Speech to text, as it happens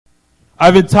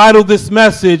I've entitled this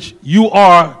message, You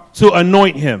Are to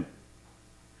Anoint Him.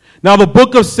 Now, the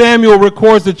book of Samuel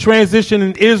records the transition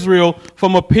in Israel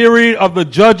from a period of the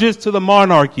judges to the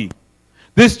monarchy.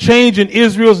 This change in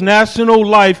Israel's national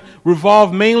life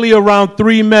revolved mainly around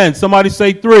three men. Somebody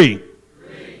say three.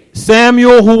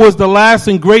 Samuel, who was the last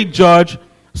and great judge,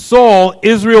 Saul,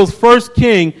 Israel's first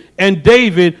king, and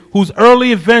David, whose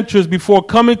early adventures before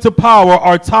coming to power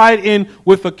are tied in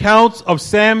with accounts of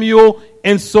Samuel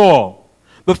and Saul.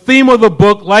 The theme of the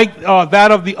book, like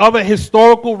that of the other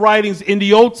historical writings in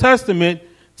the Old Testament,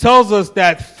 tells us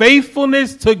that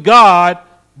faithfulness to God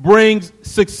brings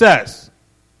success,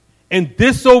 and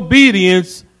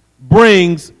disobedience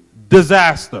brings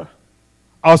disaster.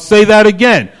 I'll say that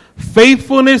again.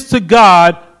 Faithfulness to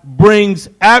God brings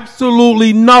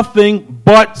absolutely nothing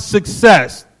but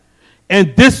success,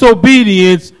 and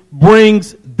disobedience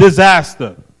brings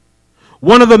disaster.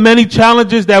 One of the many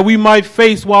challenges that we might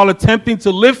face while attempting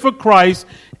to live for Christ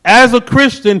as a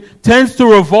Christian tends to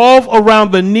revolve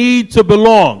around the need to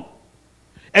belong.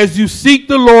 As you seek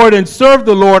the Lord and serve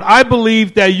the Lord, I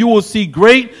believe that you will see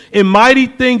great and mighty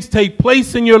things take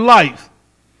place in your life.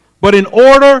 But in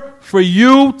order for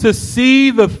you to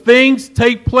see the things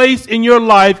take place in your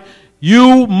life,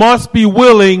 you must be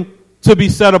willing to be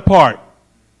set apart.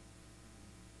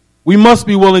 We must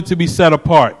be willing to be set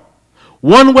apart.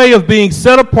 One way of being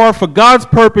set apart for God's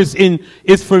purpose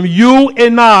is for you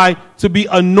and I to be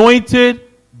anointed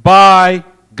by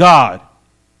God.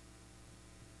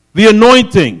 The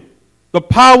anointing, the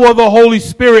power of the Holy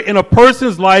Spirit in a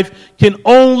person's life can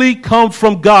only come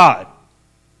from God.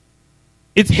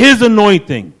 It's His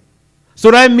anointing.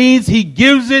 So that means He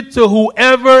gives it to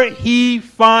whoever He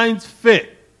finds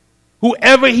fit,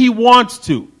 whoever He wants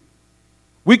to.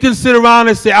 We can sit around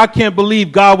and say, I can't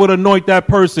believe God would anoint that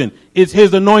person. It's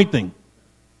His anointing.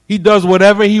 He does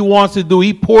whatever He wants to do.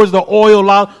 He pours the oil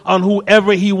out on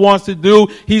whoever He wants to do.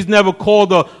 He's never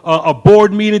called a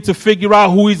board meeting to figure out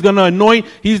who He's going to anoint.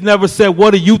 He's never said,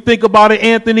 what do you think about it,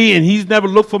 Anthony? And He's never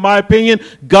looked for my opinion.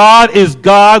 God is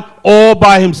God all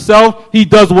by Himself. He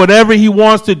does whatever He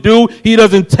wants to do. He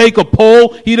doesn't take a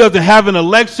poll. He doesn't have an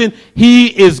election. He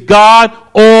is God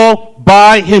all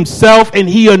by Himself, and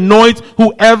He anoints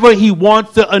whoever He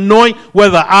wants to anoint,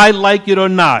 whether I like it or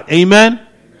not. Amen?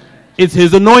 It's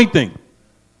His anointing.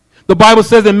 The Bible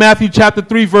says in Matthew chapter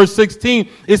 3, verse 16,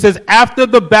 it says, after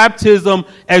the baptism,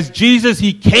 as Jesus,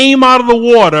 He came out of the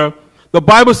water, the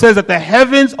Bible says that the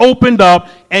heavens opened up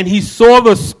and He saw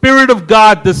the Spirit of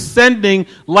God descending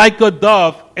like a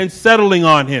dove and settling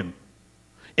on Him.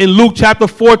 In Luke chapter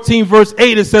 14, verse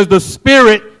 8, it says, the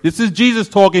Spirit, this is Jesus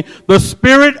talking, the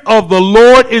Spirit of the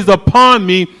Lord is upon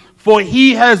me, for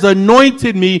He has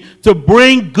anointed me to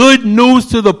bring good news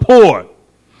to the poor.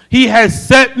 He has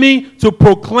sent me to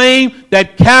proclaim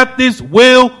that captives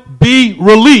will be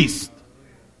released,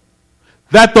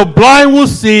 that the blind will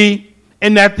see,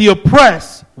 and that the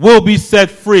oppressed will be set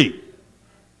free.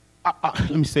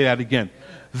 Let me say that again.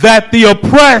 That the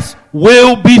oppressed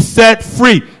will be set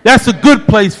free. That's a good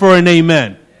place for an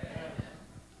amen.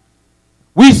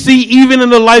 We see even in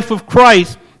the life of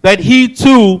Christ that He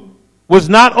too was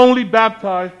not only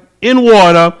baptized in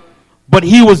water, but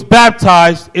He was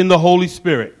baptized in the Holy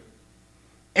Spirit.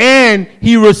 And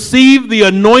He received the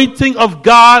anointing of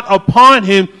God upon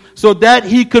Him so that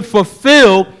He could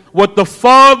fulfill what the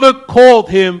Father called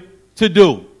Him to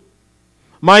do.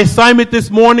 My assignment this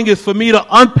morning is for me to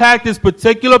unpack this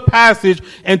particular passage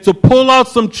and to pull out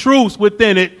some truths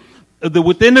within it,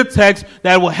 within the text,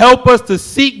 that will help us to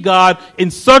seek God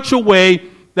in such a way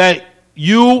that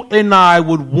you and I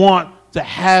would want to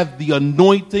have the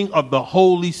anointing of the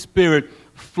Holy Spirit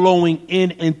flowing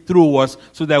in and through us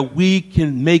so that we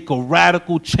can make a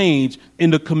radical change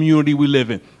in the community we live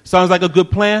in. Sounds like a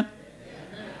good plan?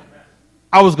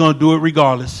 I was going to do it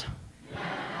regardless.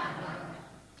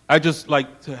 I just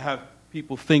like to have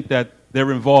people think that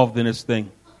they're involved in this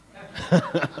thing.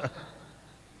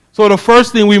 So the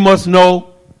first thing we must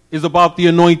know is about the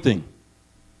anointing.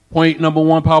 Point number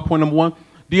one, PowerPoint number one.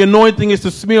 The anointing is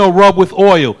to smear or rub with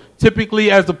oil, typically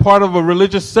as a part of a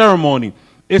religious ceremony.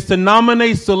 It's to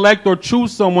nominate, select, or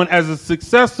choose someone as a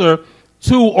successor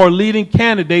to or leading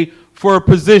candidate for a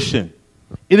position.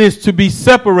 It is to be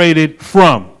separated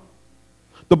from.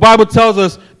 The Bible tells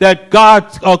us that God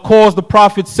calls the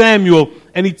prophet Samuel,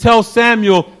 and He tells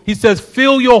Samuel, He says,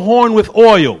 fill your horn with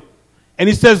oil. And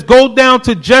He says, go down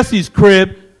to Jesse's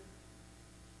crib.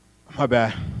 My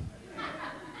bad.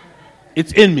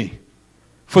 It's in me.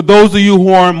 For those of you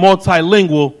who aren't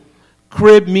multilingual,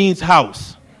 crib means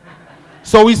house.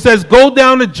 So He says, go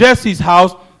down to Jesse's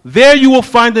house. There you will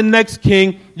find the next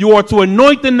king. you are to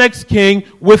anoint the next king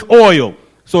with oil.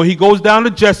 So he goes down to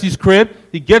Jesse's crib.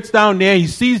 He gets down there. He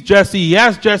sees Jesse. He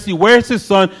asks Jesse, where's his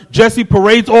son? Jesse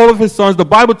parades all of his sons. The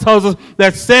Bible tells us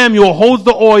that Samuel holds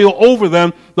the oil over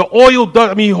them.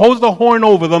 He holds the horn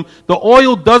over them. The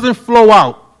oil doesn't flow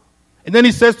out. And then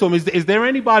he says to him, is there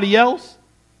anybody else?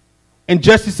 And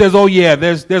Jesse says, oh yeah,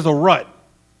 there's a rut.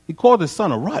 He called his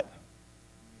son a rut.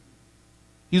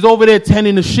 He's over there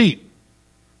tending the sheep.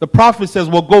 The prophet says,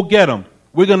 well, go get him.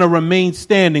 We're going to remain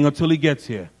standing until he gets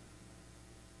here.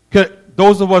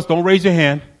 Those of us, don't raise your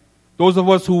hand, those of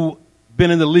us who've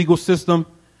been in the legal system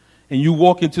and you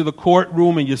walk into the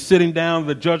courtroom and you're sitting down,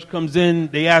 the judge comes in,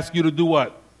 they ask you to do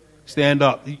what? Stand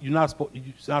up. You're not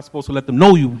supposed to let them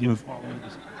know you.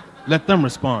 Let them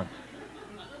respond.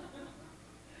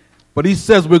 But he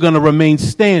says we're going to remain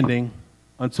standing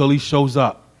until he shows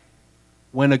up.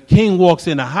 When a king walks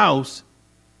in a house,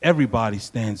 everybody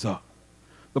stands up.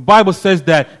 The Bible says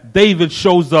that David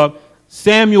shows up,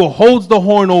 Samuel holds the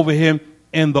horn over him,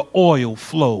 and the oil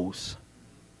flows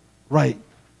right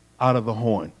out of the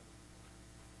horn.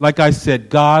 Like I said,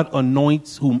 God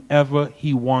anoints whomever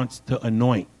he wants to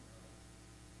anoint.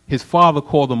 His father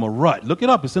called him a rut. Look it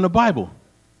up. It's in the Bible.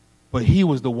 But he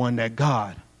was the one that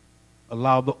God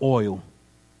allowed the oil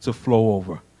to flow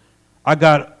over.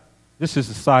 This is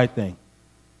a side thing.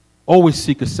 Always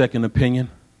seek a second opinion.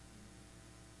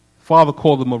 Father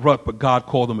called him a rut, but God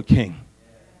called him a king.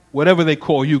 Whatever they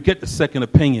call you, get the second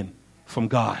opinion from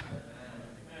God.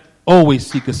 Always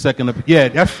seek a second opinion. Yeah,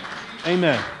 that's,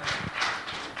 amen.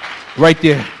 Right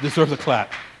there, deserves a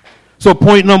clap. So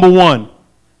point number one,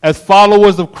 as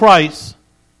followers of Christ,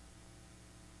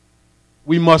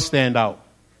 we must stand out.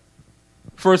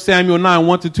 1 Samuel 9,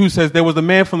 1-2 says, there was a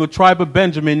man from the tribe of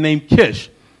Benjamin named Kish.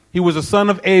 He was a son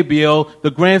of Abiel,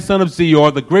 the grandson of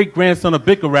Zeor, the great-grandson of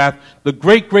Bicharath, the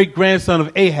great-great-grandson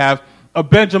of Ahab, a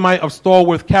Benjamite of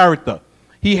stalwart character.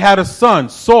 He had a son,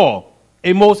 Saul,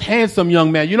 a most handsome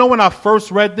young man. You know, when I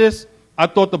first read this, I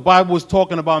thought the Bible was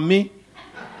talking about me.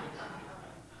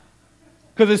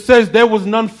 Because it says there was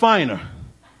none finer.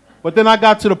 But then I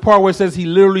got to the part where it says he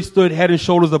literally stood head and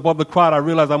shoulders above the crowd. I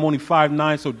realized I'm only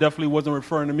 5'9", so definitely wasn't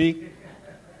referring to me.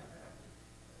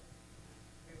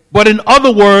 But in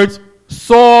other words,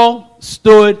 Saul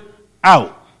stood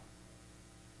out.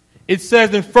 It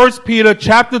says in 1 Peter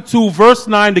chapter 2, verse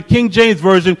 9, the King James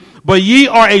Version, but ye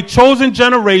are a chosen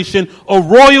generation, a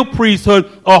royal priesthood,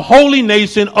 a holy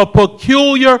nation, a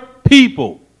peculiar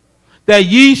people, that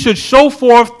ye should show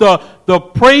forth the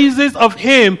praises of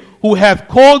him who hath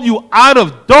called you out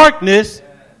of darkness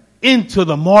into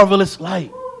the marvelous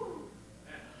light.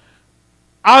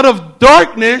 Out of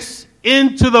darkness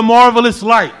into the marvelous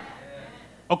light.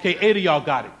 Okay, 8 of y'all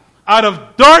got it. Out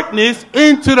of darkness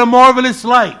into the marvelous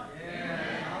light.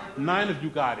 9 of you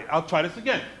got it. I'll try this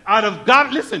again.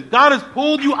 God has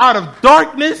pulled you out of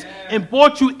darkness and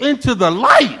brought you into the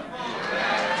light.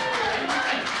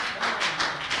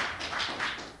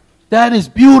 That is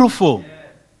beautiful.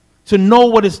 To know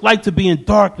what it's like to be in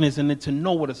darkness and then to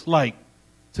know what it's like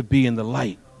to be in the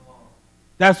light.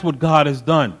 That's what God has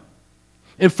done.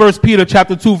 In 1 Peter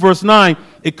chapter 2, verse 9,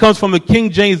 it comes from the King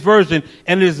James Version,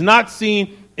 and it is not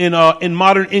seen in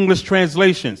modern English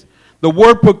translations. The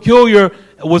word peculiar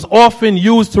was often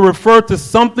used to refer to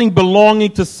something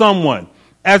belonging to someone,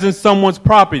 as in someone's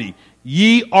property.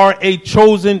 Ye are a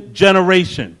chosen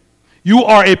generation. You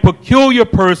are a peculiar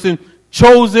person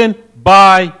chosen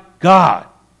by God.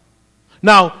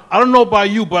 Now, I don't know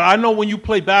about you, but I know when you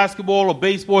play basketball or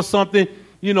baseball or something,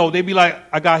 you know, they be like,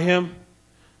 I got him,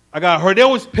 I got her. They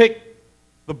always pick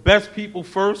the best people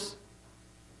first,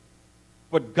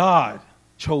 but God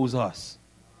chose us.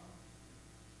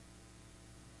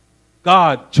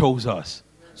 God chose us.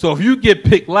 So if you get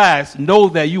picked last, know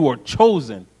that you are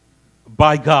chosen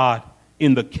by God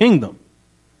in the kingdom.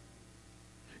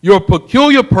 You're a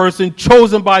peculiar person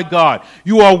chosen by God.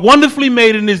 You are wonderfully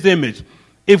made in his image.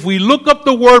 If we look up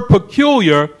the word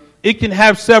peculiar, it can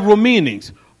have several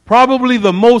meanings. Probably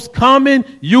the most common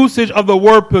usage of the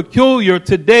word peculiar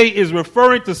today is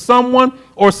referring to someone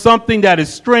or something that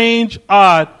is strange,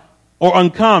 odd, or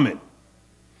uncommon.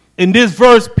 In this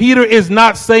verse, Peter is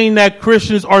not saying that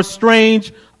Christians are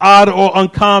strange, odd, or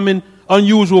uncommon,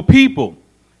 unusual people,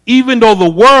 even though the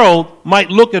world might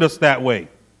look at us that way.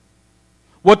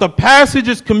 What the passage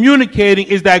is communicating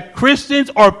is that Christians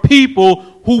are people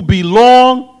who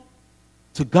belong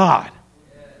to God.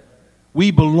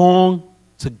 We belong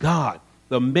to God,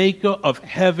 the maker of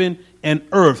heaven and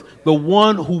earth, the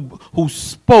one who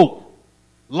spoke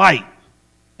light,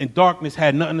 and darkness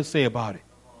had nothing to say about it.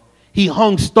 He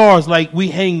hung stars like we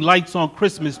hang lights on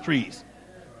Christmas trees.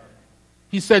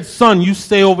 He said, sun, you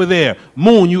stay over there.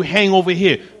 Moon, you hang over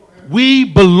here. We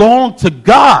belong to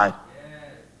God.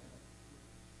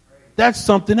 That's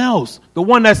something else. The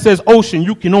one that says, ocean,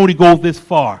 you can only go this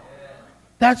far.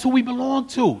 That's who we belong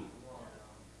to.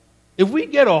 If we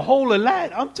get a hold of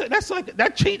that,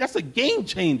 that's a game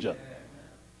changer.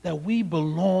 That we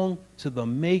belong to the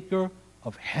maker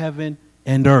of heaven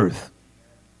and earth.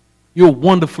 You're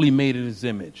wonderfully made in his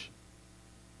image.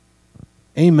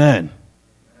 Amen.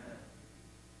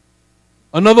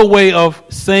 Another way of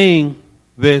saying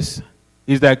this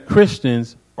is that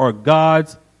Christians are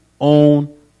God's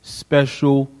own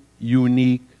special,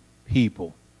 unique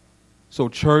people. So,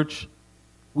 church,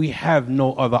 we have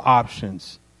no other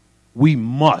options. We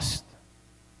must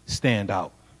stand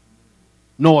out.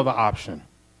 No other option.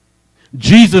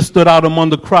 Jesus stood out among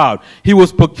the crowd. He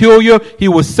was peculiar. He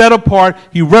was set apart.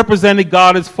 He represented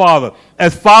God as Father.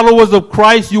 As followers of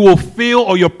Christ, you will feel,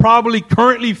 or you're probably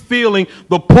currently feeling,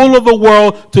 the pull of the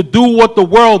world to do what the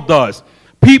world does.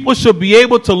 People should be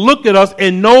able to look at us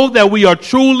and know that we are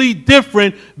truly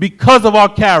different because of our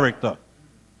character.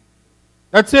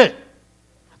 That's it.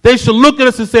 They should look at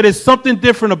us and say there's something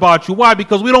different about you. Why?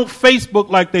 Because we don't Facebook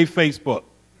like they Facebook.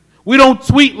 We don't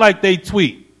tweet like they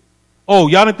tweet. Oh,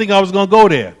 y'all didn't think I was going to go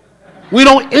there. We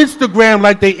don't Instagram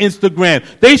like they Instagram.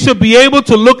 They should be able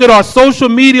to look at our social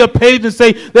media page and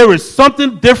say there is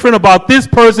something different about this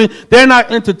person. They're not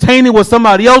entertaining what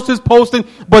somebody else is posting,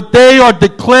 but they are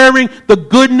declaring the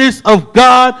goodness of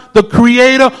God, the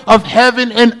creator of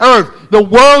heaven and earth. The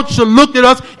world should look at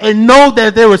us and know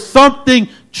that there is something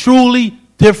truly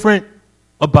different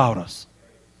about us.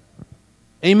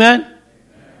 Amen?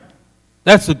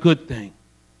 That's a good thing.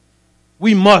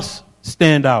 We must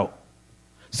stand out.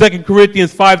 2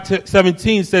 Corinthians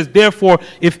 5:17 says, therefore,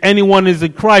 if anyone is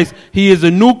in Christ, he is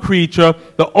a new creature.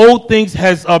 The old things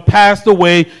has passed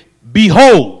away.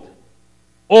 Behold,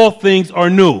 all things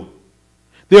are new.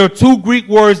 There are two Greek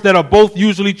words that are both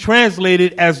usually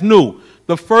translated as new.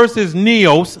 The first is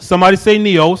neos. Somebody say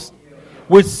neos.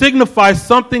 Which signifies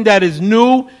something that is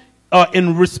new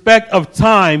in respect of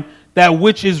time, that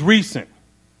which is recent.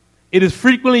 It is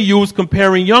frequently used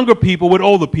comparing younger people with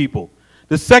older people.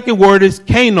 The second word is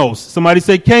kainos. Somebody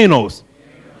say kainos.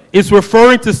 It's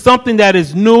referring to something that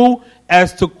is new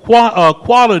as to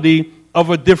quality of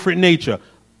a different nature.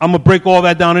 I'm going to break all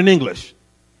that down in English.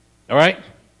 All right?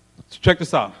 So check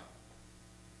this out.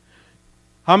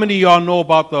 How many of y'all know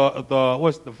about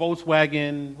what's the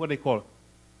Volkswagen, what do they call it?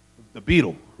 The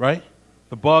Beetle, right?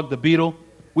 The Bug, the Beetle.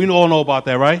 We all know about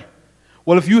that, right?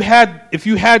 Well, if you had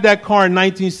that car in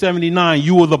 1979,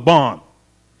 you were the bomb.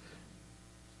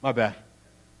 My bad.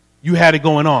 You had it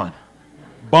going on.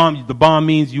 The bomb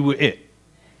means you were it.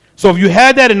 So if you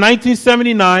had that in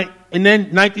 1979, and then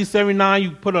 1979,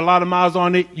 you put a lot of miles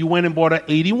on it, you went and bought an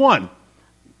 81.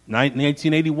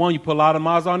 1981, you put a lot of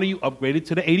miles on it, you upgraded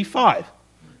to the 85.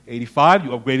 85,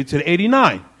 you upgraded to the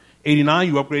 89. 89,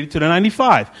 you upgraded to the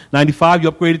 95. 95,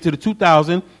 you upgraded to the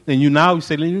 2000. Then you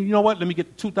say, you know what, let me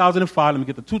get the 2005, let me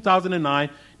get the 2009.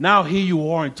 Now here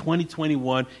you are in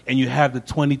 2021, and you have the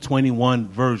 2021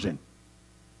 version.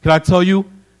 Can I tell you,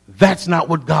 that's not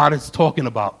what God is talking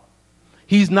about.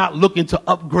 He's not looking to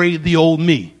upgrade the old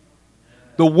me.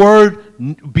 The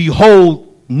word,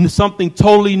 behold, something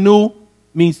totally new,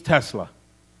 means Tesla.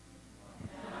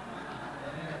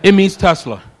 It means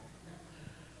Tesla.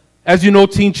 As you know,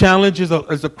 Teen Challenge is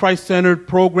a Christ-centered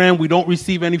program. We don't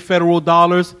receive any federal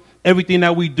dollars. Everything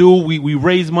that we do, we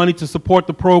raise money to support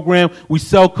the program. We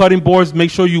sell cutting boards. Make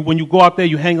sure when you go out there,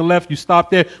 you hang a left, you stop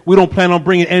there. We don't plan on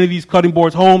bringing any of these cutting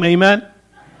boards home. Amen?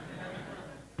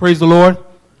 Praise the Lord.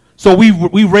 So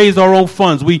we raise our own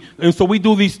funds. So we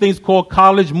do these things called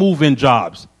college move-in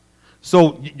jobs.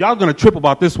 So y'all going to trip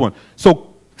about this one.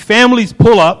 So families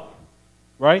pull up,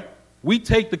 right? We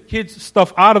take the kids'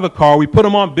 stuff out of the car, we put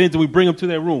them on bins, and we bring them to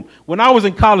their room. When I was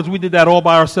in college, we did that all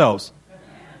by ourselves.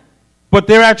 But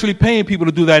they're actually paying people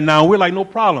to do that now, and we're like, no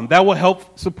problem. That will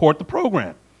help support the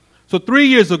program. So 3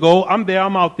 years ago, I'm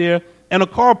out there, and a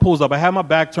car pulls up. I have my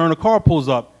back turned, a car pulls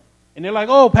up. And they're like,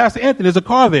 oh, Pastor Anthony, there's a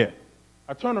car there.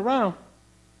 I turn around.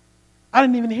 I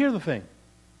didn't even hear the thing.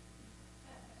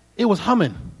 It was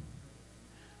humming.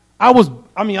 I was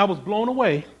blown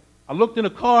away. I looked in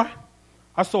the car.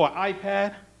 I saw an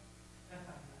iPad.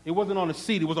 It wasn't on the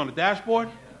seat. It was on the dashboard.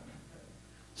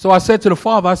 So I said to the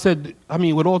father,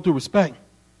 with all due respect,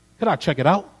 could I check it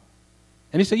out?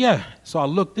 And he said, yeah. So I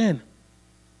looked in,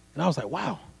 and I was like,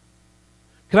 wow.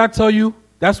 Can I tell you,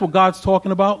 that's what God's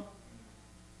talking about?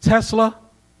 Tesla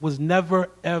was never,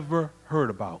 ever heard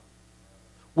about.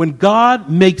 When God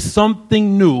makes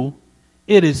something new,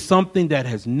 it is something that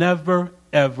has never,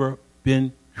 ever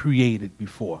been created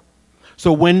before.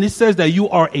 So when it says that you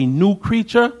are a new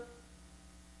creature,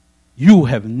 you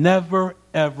have never,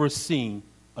 ever seen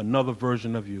another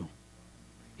version of you.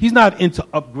 He's not into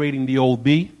upgrading the old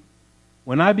me.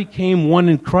 When I became one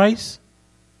in Christ,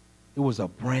 it was a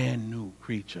brand new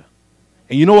creature.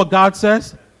 And you know what God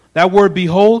says? That word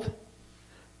behold,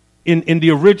 in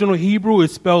the original Hebrew,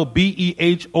 it's spelled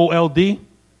B-E-H-O-L-D,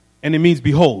 and it means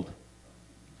behold.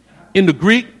 In the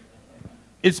Greek,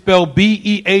 it's spelled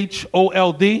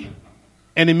B-E-H-O-L-D,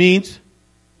 and it means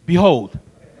behold.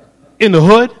 In the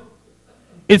hood,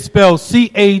 it's spelled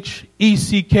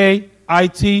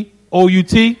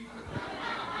C-H-E-C-K-I-T-O-U-T.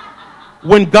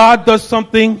 When God does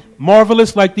something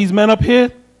marvelous like these men up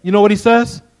here, you know what he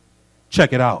says?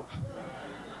 Check it out.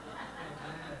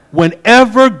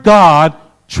 Whenever God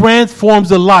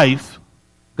transforms a life,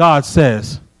 God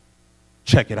says,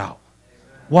 check it out.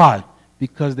 Why?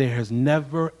 Because there has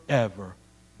never, ever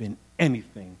been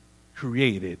anything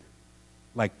created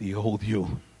like the old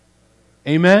you.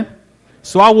 Amen?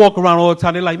 So I walk around all the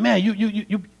time. They're like, man,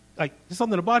 you like, there's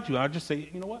something about you. I just say,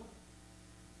 you know what?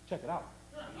 Check it out.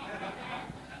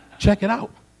 Check it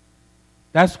out.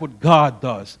 That's what God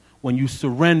does. When you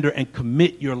surrender and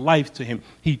commit your life to him,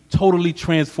 he totally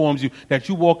transforms you. That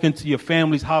you walk into your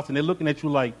family's house and they're looking at you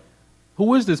like,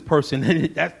 who is this person?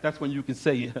 And that's when you can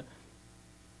say,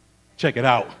 check it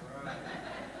out.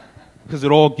 Because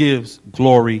it all gives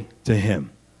glory to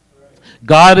him.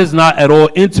 God is not at all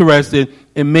interested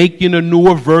in making a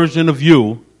newer version of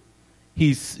you.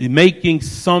 He's making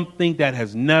something that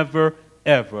has never,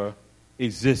 ever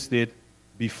existed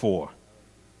before.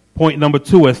 Point number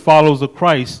 2, as followers of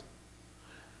Christ,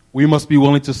 we must be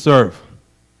willing to serve.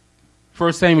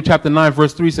 1 Samuel chapter 9,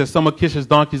 verse 3 says, some of Kish's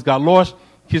donkeys got lost.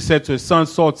 Kish said to his son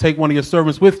Saul, take one of your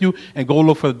servants with you and go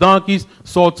look for the donkeys.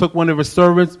 Saul took one of his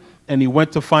servants and he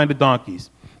went to find the donkeys.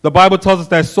 The Bible tells us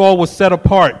that Saul was set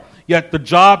apart, yet the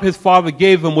job his father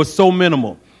gave him was so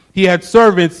minimal. He had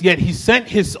servants, yet he sent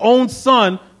his own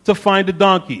son to find the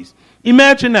donkeys.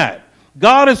 Imagine that.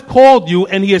 God has called you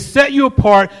and he has set you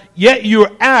apart, yet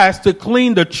you're asked to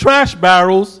clean the trash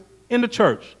barrels in the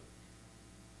church.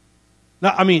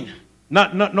 Now, I mean,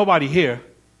 not nobody here.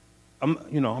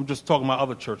 I'm just talking about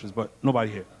other churches, but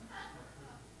nobody here.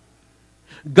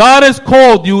 God has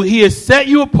called you. He has set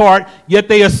you apart, yet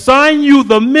they assign you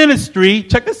the ministry.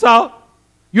 Check this out.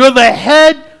 You're the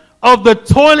head of the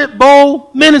toilet bowl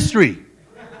ministry.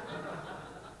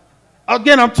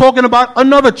 Again, I'm talking about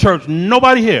another church.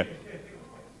 Nobody here.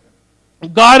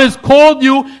 God has called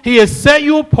you. He has set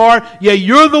you apart, yet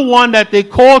you're the one that they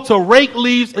call to rake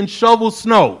leaves and shovel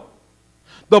snow.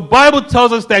 The Bible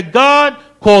tells us that God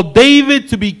called David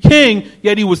to be king,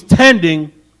 yet he was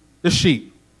tending the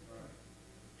sheep.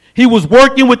 He was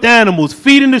working with animals,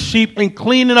 feeding the sheep and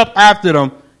cleaning up after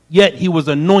them, yet he was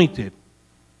anointed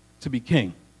to be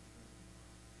king.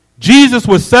 Jesus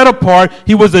was set apart.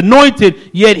 He was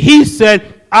anointed, yet he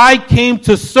said, I came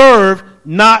to serve,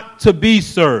 not to be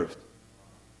served.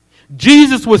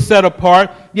 Jesus was set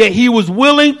apart, yet he was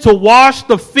willing to wash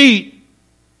the feet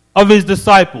of his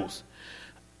disciples.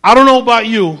 I don't know about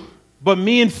you, but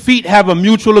me and feet have a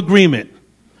mutual agreement.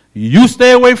 You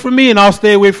stay away from me and I'll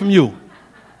stay away from you.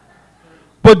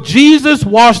 But Jesus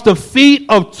washed the feet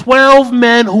of 12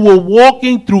 men who were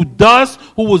walking through dust,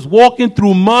 who was walking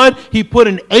through mud. He put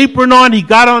an apron on, he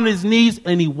got on his knees,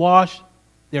 and he washed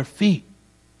their feet.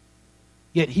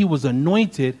 Yet he was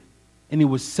anointed and he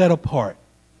was set apart.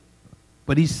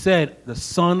 But he said, the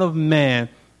Son of Man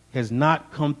has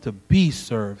not come to be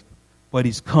served, but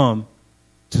he's come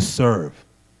to serve.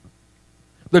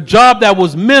 The job that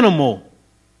was minimal,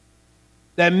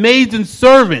 that maids and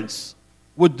servants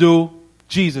would do,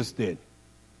 Jesus did.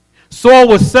 Saul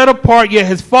was set apart, yet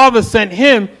his father sent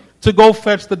him to go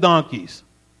fetch the donkeys.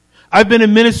 I've been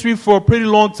in ministry for a pretty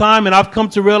long time, and I've come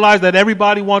to realize that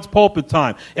everybody wants pulpit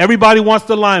time. Everybody wants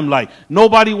the limelight.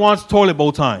 Nobody wants toilet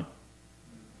bowl time.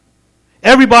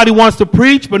 Everybody wants to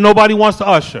preach, but nobody wants to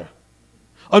usher.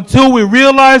 Until we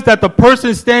realize that the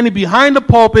person standing behind the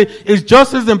pulpit is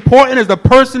just as important as the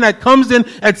person that comes in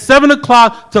at 7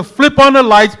 o'clock to flip on the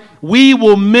lights, we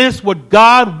will miss what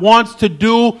God wants to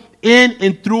do in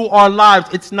and through our lives.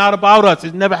 It's not about us.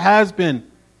 It never has been.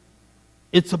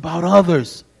 It's about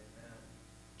others.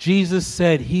 Jesus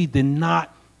said he did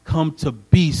not come to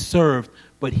be served,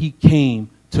 but he came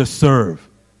to serve.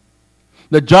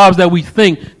 The jobs that we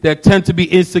think that tend to be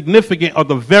insignificant are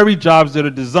the very jobs that are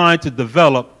designed to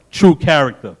develop true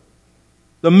character.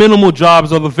 The minimal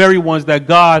jobs are the very ones that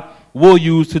God will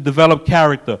use to develop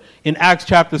character. In Acts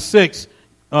chapter 6,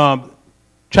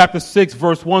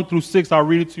 verse 1 through 6, I'll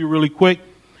read it to you really quick.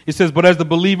 It says, but as the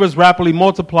believers rapidly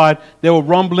multiplied, there were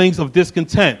rumblings of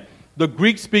discontent. The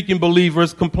Greek-speaking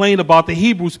believers complained about the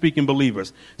Hebrew-speaking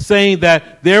believers, saying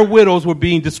that their widows were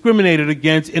being discriminated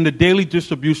against in the daily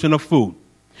distribution of food.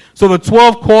 So the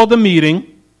 12 called a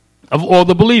meeting of all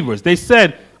the believers. They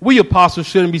said, we apostles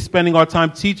shouldn't be spending our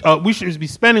time we should be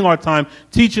spending our time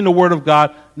teaching the word of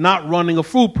God, not running a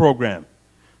food program.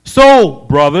 So,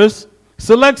 brothers,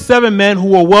 select 7 men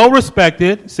who are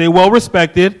well-respected, say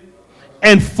well-respected,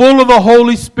 and full of the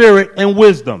Holy Spirit and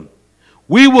wisdom.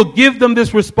 We will give them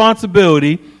this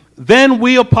responsibility. Then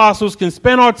we apostles can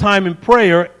spend our time in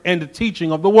prayer and the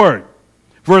teaching of the word.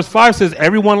 Verse 5 says,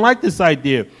 everyone liked this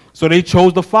idea. So they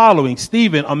chose the following: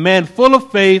 Stephen, a man full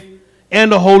of faith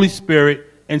and the Holy Spirit,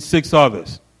 and 6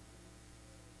 others.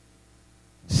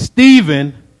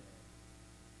 Stephen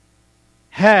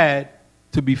had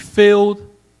to be filled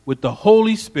with the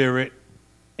Holy Spirit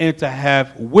and to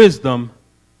have wisdom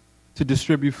to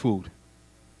distribute food.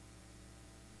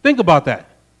 Think about that.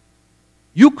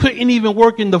 You couldn't even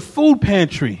work in the food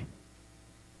pantry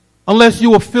unless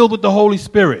you were filled with the Holy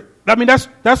Spirit. I mean,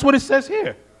 that's what it says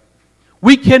here.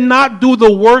 We cannot do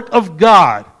the work of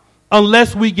God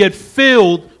unless we get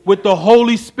filled with the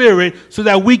Holy Spirit so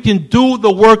that we can do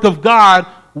the work of God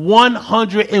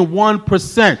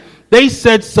 101%. They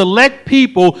said select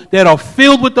people that are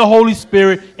filled with the Holy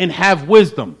Spirit and have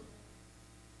wisdom.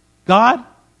 God,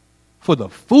 for the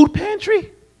food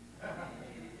pantry?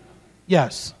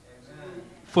 Yes,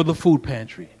 for the food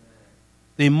pantry.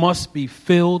 They must be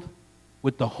filled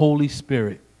with the Holy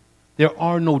Spirit. There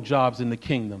are no jobs in the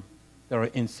kingdom that are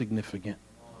insignificant.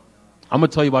 I'm going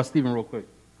to tell you about Stephen real quick.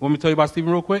 Want me to tell you about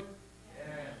Stephen real quick?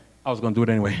 Yeah. I was going to do it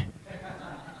anyway.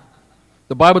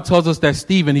 The Bible tells us that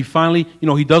Stephen, he finally,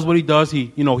 he does what he does.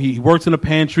 He works in a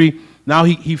pantry. Now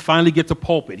he finally gets a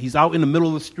pulpit. He's out in the middle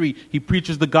of the street. He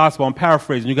preaches the gospel. I'm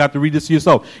paraphrasing. You got to read this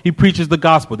yourself. He preaches the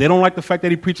gospel. They don't like the fact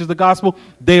that he preaches the gospel.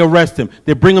 They arrest him.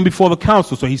 They bring him before the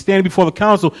council. So he's standing before the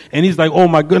council, and he's like, oh,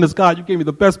 my goodness, God, you gave me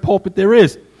the best pulpit there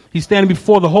is. He's standing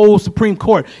before the whole Supreme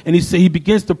Court, and he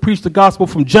begins to preach the gospel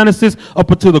from Genesis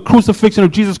up until the crucifixion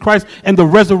of Jesus Christ and the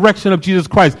resurrection of Jesus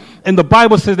Christ. And the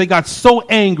Bible says they got so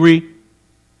angry.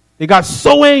 It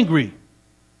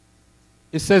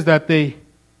says that they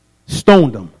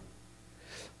stoned him.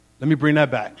 Let me bring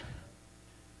that back.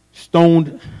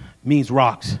 Stoned means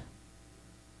rocks.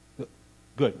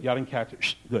 Good. Y'all didn't catch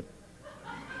it. Good.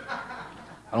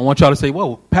 I don't want y'all to say,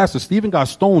 well, Pastor Stephen got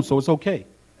stoned, so it's okay.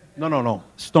 No.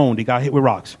 Stoned. He got hit with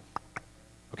rocks.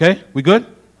 Okay? We good?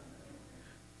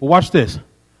 But watch this.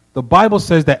 The Bible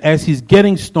says that as he's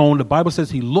getting stoned, the Bible says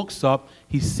he looks up,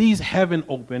 he sees heaven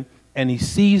open, and he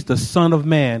sees the Son of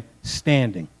Man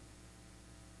standing.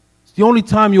 It's the only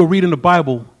time you'll read in the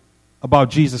Bible about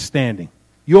Jesus standing.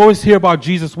 You always hear about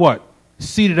Jesus what?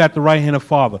 Seated at the right hand of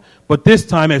Father. But this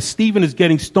time, as Stephen is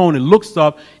getting stoned, and looks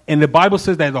up, and the Bible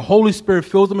says that the Holy Spirit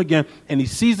fills him again, and he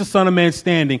sees the Son of Man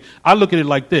standing. I look at it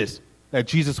like this, that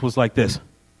Jesus was like this.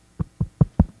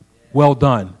 Well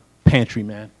done, pantry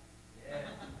man.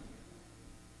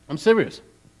 I'm serious.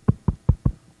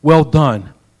 Well done,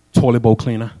 toilet bowl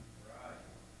cleaner.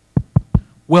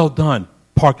 Well done,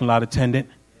 parking lot attendant.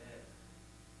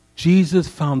 Jesus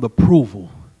found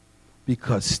approval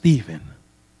because Stephen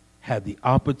had the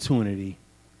opportunity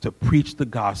to preach the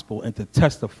gospel and to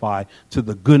testify to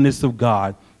the goodness of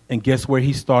God. And guess where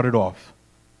he started off?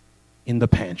 In the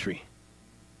pantry,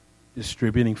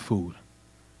 distributing food.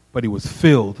 But he was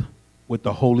filled with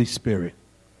the Holy Spirit.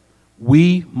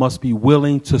 We must be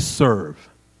willing to serve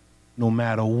no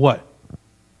matter what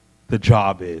the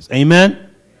job is. Amen?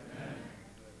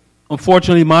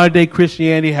 Unfortunately, modern-day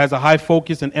Christianity has a high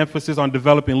focus and emphasis on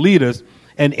developing leaders,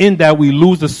 and in that we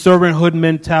lose the servanthood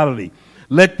mentality.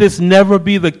 Let this never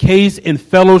be the case in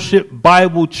Fellowship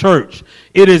Bible Church.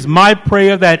 It is my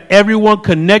prayer that everyone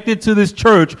connected to this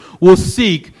church will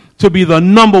seek to be the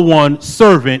number one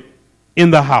servant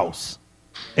in the house.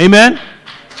 Amen?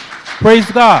 Praise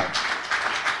God.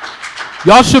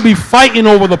 Y'all should be fighting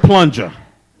over the plunger.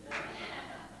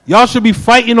 Y'all should be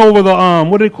fighting over the,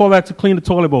 what do they call that to clean the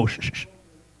toilet bowl?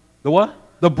 The what?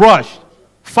 The brush.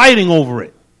 Fighting over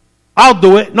it. I'll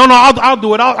do it. No, I'll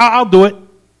do it. I'll do it.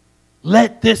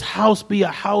 Let this house be a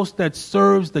house that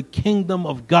serves the kingdom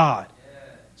of God.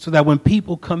 So that when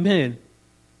people come in,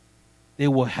 they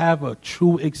will have a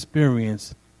true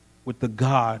experience with the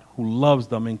God who loves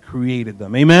them and created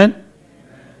them. Amen?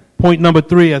 Point number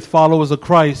 3, as followers of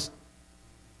Christ,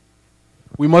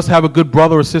 we must have a good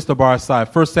brother or sister by our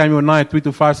side. 1 Samuel 9,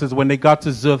 3-5 says, when they got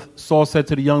to Ziph, Saul said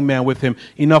to the young man with him,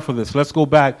 enough of this. Let's go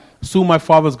back. Soon my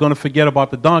father's going to forget about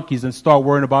the donkeys and start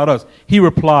worrying about us. He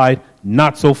replied,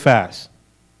 not so fast.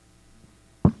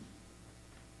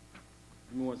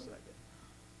 me 1 second.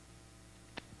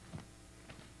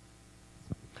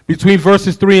 Between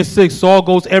verses 3 and 6, Saul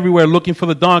goes everywhere looking for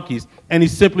the donkeys, and he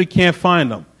simply can't find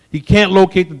them. He can't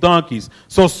locate the donkeys.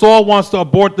 So Saul wants to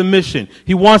abort the mission.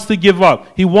 He wants to give up.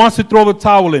 He wants to throw the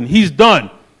towel in. He's done.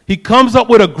 He comes up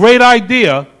with a great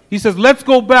idea. He says, let's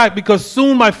go back because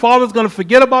soon my father's going to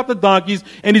forget about the donkeys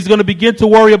and he's going to begin to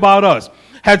worry about us.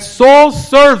 Had Saul's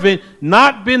servant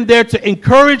not been there to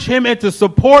encourage him and to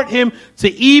support him to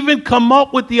even come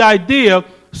up with the idea,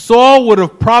 Saul would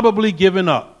have probably given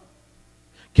up.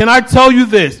 Can I tell you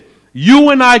this? You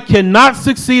and I cannot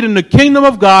succeed in the kingdom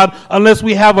of God unless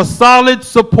we have a solid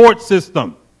support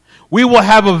system. We will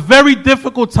have a very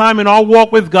difficult time in our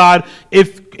walk with God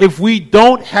if we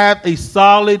don't have a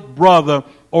solid brother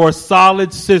or a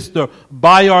solid sister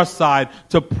by our side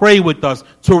to pray with us,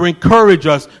 to encourage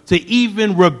us, to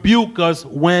even rebuke us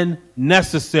when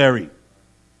necessary.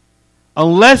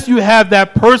 Unless you have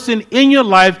that person in your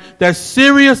life that's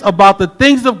serious about the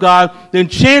things of God, then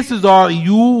chances are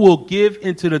you will give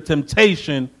into the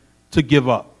temptation to give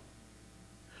up.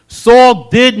 Saul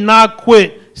did not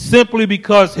quit simply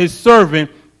because his servant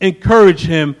encouraged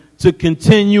him to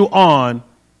continue on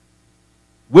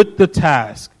with the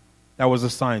task that was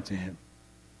assigned to him.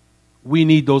 We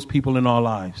need those people in our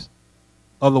lives.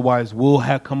 Otherwise, we'll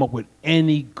have come up with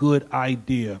any good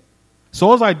idea.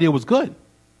 Saul's idea was good.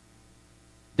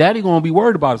 Daddy going to be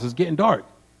worried about us. It's getting dark.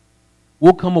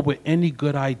 We'll come up with any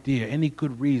good idea, any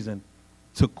good reason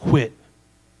to quit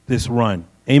this run.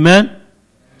 Amen?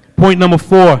 Point number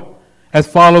 4. As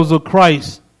followers of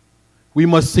Christ, we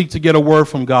must seek to get a word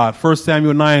from God. 1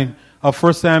 Samuel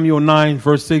 9,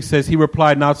 verse 6 says, he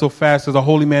replied, not so fast. As a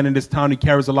holy man in this town, he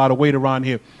carries a lot of weight around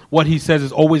here. What he says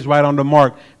is always right on the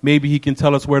mark. Maybe he can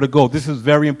tell us where to go. This is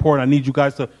very important. I need you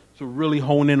guys to really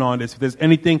hone in on this. If there's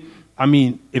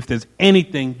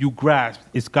anything you grasp,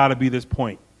 it's got to be this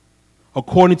point.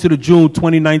 According to the June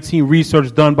 2019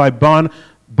 research done by Barna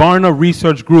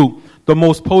Research Group, the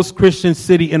most post-Christian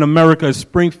city in America is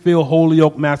Springfield,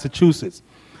 Holyoke, Massachusetts.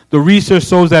 The research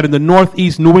shows that in the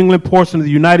northeast New England portion of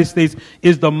the United States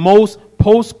is the most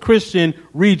post-Christian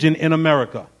region in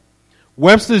America.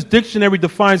 Webster's dictionary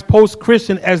defines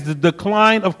post-Christian as the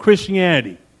decline of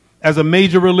Christianity as a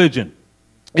major religion.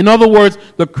 In other words,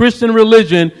 the Christian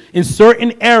religion in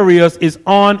certain areas is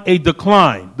on a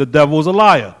decline. The devil is a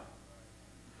liar.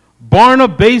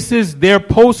 Barna bases their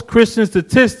post-Christian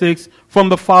statistics from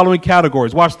the following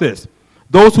categories. Watch this.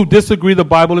 Those who disagree the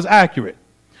Bible is accurate.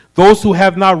 Those who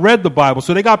have not read the Bible.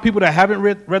 So they got people that haven't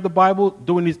read the Bible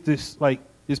doing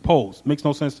these polls. Makes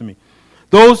no sense to me.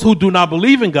 Those who do not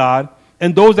believe in God,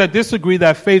 and those that disagree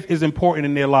that faith is important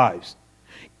in their lives.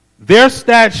 Their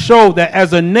stats show that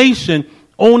as a nation,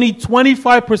 only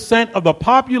 25% of the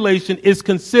population is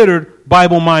considered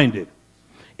Bible-minded.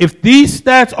 If these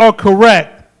stats are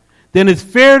correct, then it's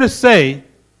fair to say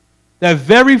that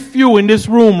very few in this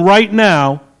room right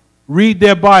now read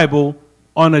their Bible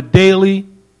on a daily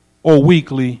or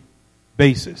weekly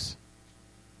basis.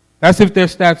 That's if their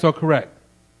stats are correct.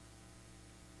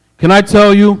 Can I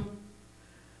tell you,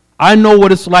 I know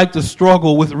what it's like to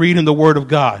struggle with reading the Word of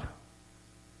God.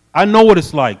 I know what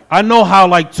it's like. I know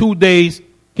how 2 days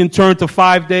can turn to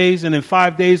 5 days, and then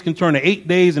 5 days can turn to 8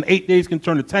 days, and 8 days can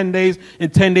turn to 10 days,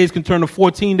 and 10 days can turn to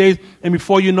 14 days, and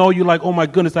before you know, you're like, oh my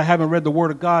goodness, I haven't read the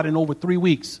Word of God in over 3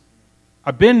 weeks.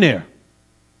 I've been there.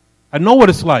 I know what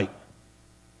it's like.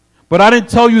 But I didn't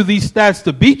tell you these stats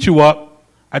to beat you up.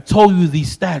 I told you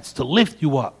these stats to lift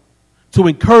you up, to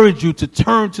encourage you to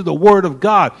turn to the Word of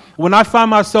God. When I found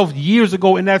myself years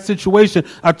ago in that situation,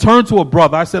 I turned to a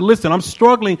brother. I said, listen, I'm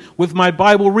struggling with my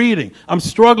Bible reading. I'm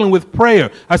struggling with prayer.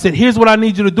 I said, here's what I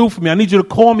need you to do for me. I need you to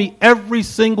call me every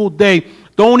single day.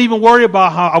 Don't even worry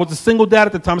about how, I was a single dad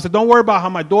at the time. I said, don't worry about how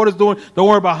my daughter's doing. Don't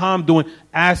worry about how I'm doing.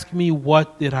 Ask me,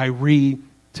 what did I read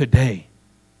today?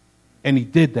 And he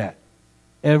did that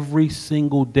every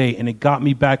single day, and it got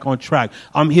me back on track.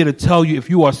 I'm here to tell you, if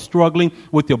you are struggling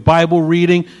with your Bible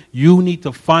reading, you need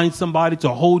to find somebody to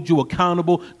hold you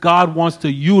accountable. God wants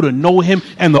you to know him,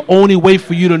 and the only way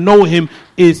for you to know him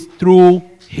is through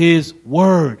his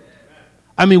Word.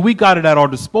 I mean, we got it at our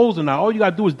disposal now. All you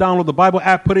got to do is download the Bible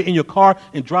app, put it in your car,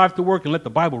 and drive to work and let the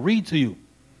Bible read to you.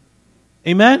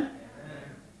 Amen?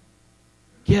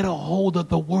 Get a hold of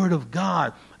the Word of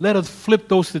God. Let us flip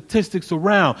those statistics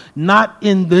around. Not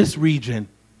in this region.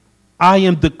 I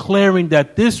am declaring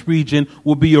that this region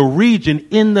will be a region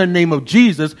in the name of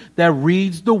Jesus that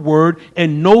reads the Word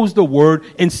and knows the Word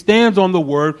and stands on the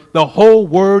Word, the whole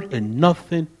Word and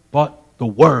nothing but the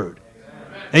Word.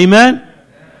 Amen? Amen?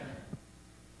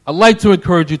 I'd like to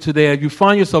encourage you today, if you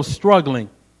find yourself struggling,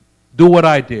 do what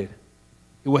I did.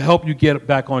 It will help you get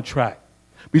back on track.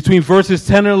 Between verses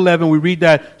 10 and 11, we read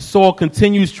that Saul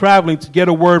continues traveling to get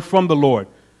a word from the Lord.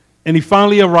 And he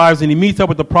finally arrives and he meets up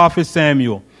with the prophet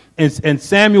Samuel. And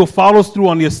Samuel follows through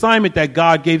on the assignment that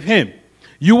God gave him.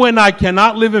 You and I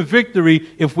cannot live in victory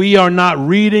if we are not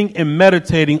reading and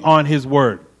meditating on his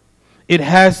word. It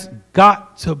has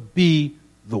got to be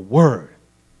the word.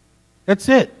 That's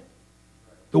it.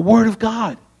 The word of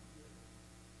God.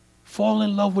 Fall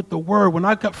in love with the word. When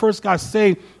I first got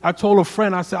saved, I told a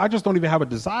friend, I said, I just don't even have a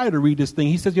desire to read this thing.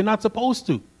 He said, you're not supposed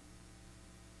to. He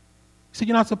said,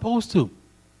 you're not supposed to.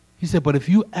 He said, but if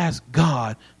you ask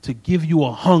God to give you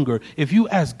a hunger, if you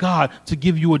ask God to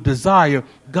give you a desire,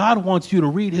 God wants you to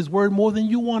read his word more than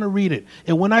you want to read it.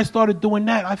 And when I started doing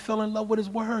that, I fell in love with his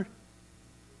word.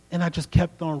 And I just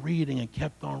kept on reading and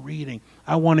kept on reading.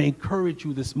 I want to encourage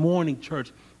you this morning,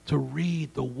 church, to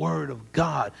read the word of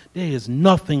God. There is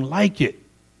nothing like it.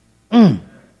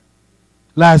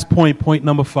 Last point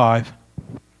number 5.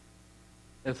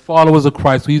 As followers of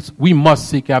Christ, we must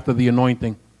seek after the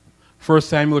anointing. 1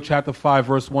 Samuel chapter 5,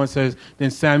 verse 1 says,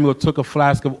 Then Samuel took a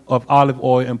flask of olive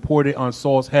oil and poured it on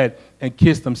Saul's head and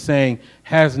kissed him, saying,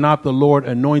 Has not the Lord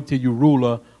anointed you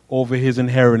ruler over his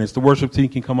inheritance? The worship team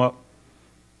can come up.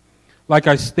 Like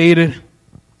I started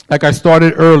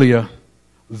earlier,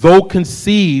 though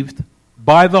conceived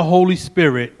by the Holy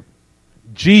Spirit,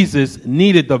 Jesus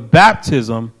needed the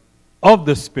baptism of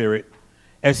the Spirit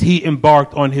as he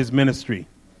embarked on his ministry.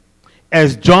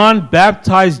 As John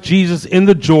baptized Jesus in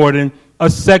the Jordan, a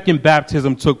second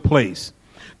baptism took place.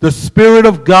 The Spirit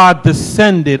of God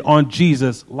descended on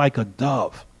Jesus like a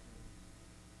dove.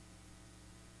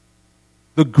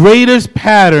 The greatest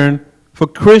pattern for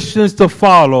Christians to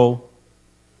follow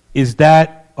is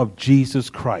that of Jesus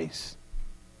Christ.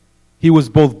 He was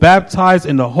both baptized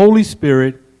in the Holy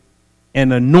Spirit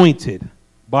and anointed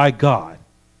by God.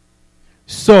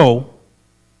 So,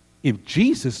 if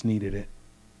Jesus needed it,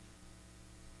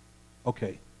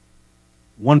 okay,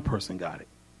 one person got it.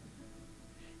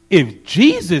 If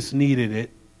Jesus needed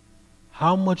it,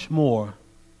 how much more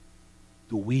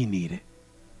do we need it?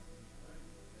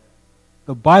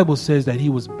 The Bible says that he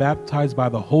was baptized by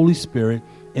the Holy Spirit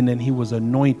and then he was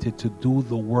anointed to do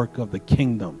the work of the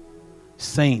kingdom.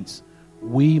 Saints,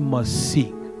 we must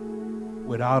seek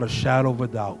without a shadow of a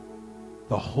doubt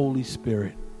the Holy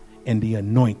Spirit and the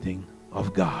anointing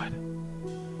of God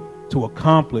to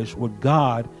accomplish what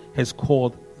God has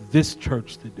called this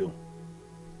church to do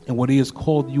and what he has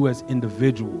called you as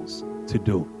individuals to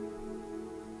do.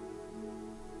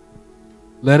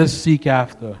 Let us seek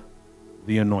after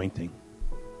the anointing.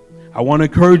 I want to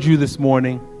encourage you this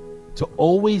morning to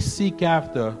always seek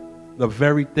after the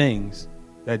very things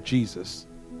that Jesus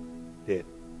did.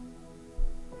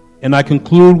 And I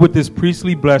conclude with this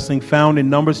priestly blessing found in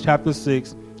Numbers chapter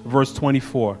 6, verse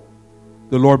 24.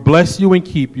 The Lord bless you and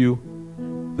keep you.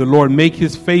 The Lord make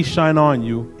his face shine on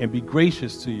you and be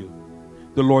gracious to you.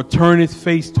 The Lord turn his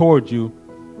face toward you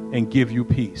and give you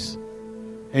peace.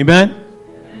 Amen?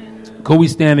 Could we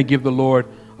stand and give the Lord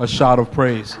a shout of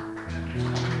praise?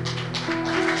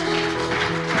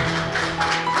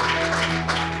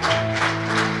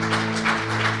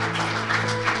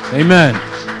 Amen.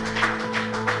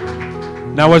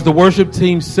 Now, as the worship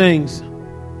team sings,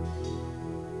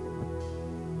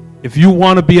 if you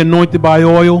want to be anointed by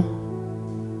oil,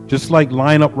 just like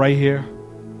line up right here.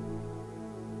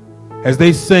 As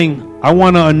they sing, I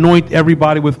want to anoint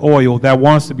everybody with oil that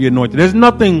wants to be anointed. There's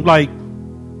nothing like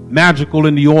magical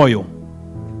in the oil,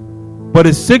 but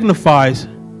it signifies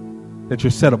that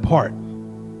you're set apart.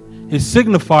 It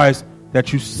signifies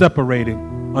that you're separated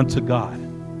unto God.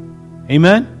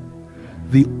 Amen?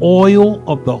 The oil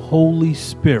of the Holy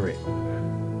Spirit.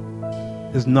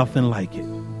 There's nothing like it.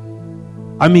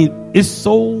 I mean, it's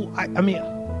so,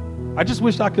 I just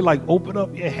wish I could like open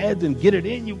up your heads and get it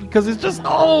in you because it's just,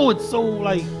 it's so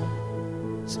like,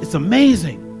 it's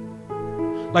amazing.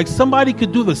 Like somebody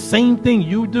could do the same thing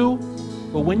you do,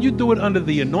 but when you do it under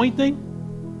the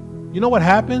anointing, you know what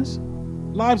happens?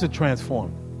 Lives are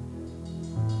transformed.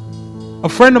 A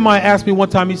friend of mine asked me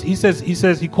one time,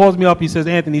 he calls me up, he says,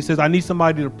 Anthony, he says, I need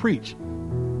somebody to preach.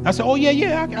 I said, oh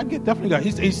yeah, I definitely got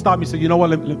it. He stopped me and said, you know what,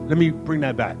 let me bring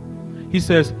that back. He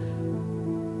says,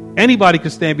 anybody can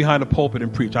stand behind a pulpit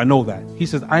and preach. I know that. He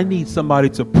says, I need somebody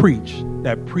to preach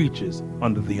that preaches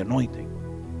under the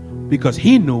anointing. Because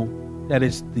he knew that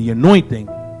it's the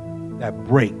anointing that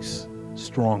breaks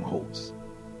strongholds.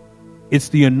 It's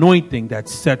the anointing that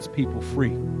sets people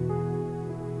free.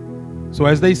 So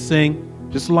as they sing,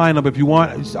 just line up. If you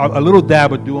want a little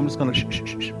dab would do. I'm just going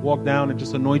to walk down and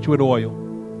just anoint you with oil,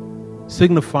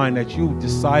 signifying that you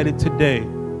decided today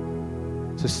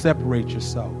to separate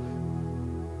yourself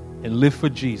and live for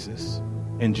Jesus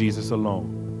and Jesus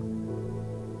alone.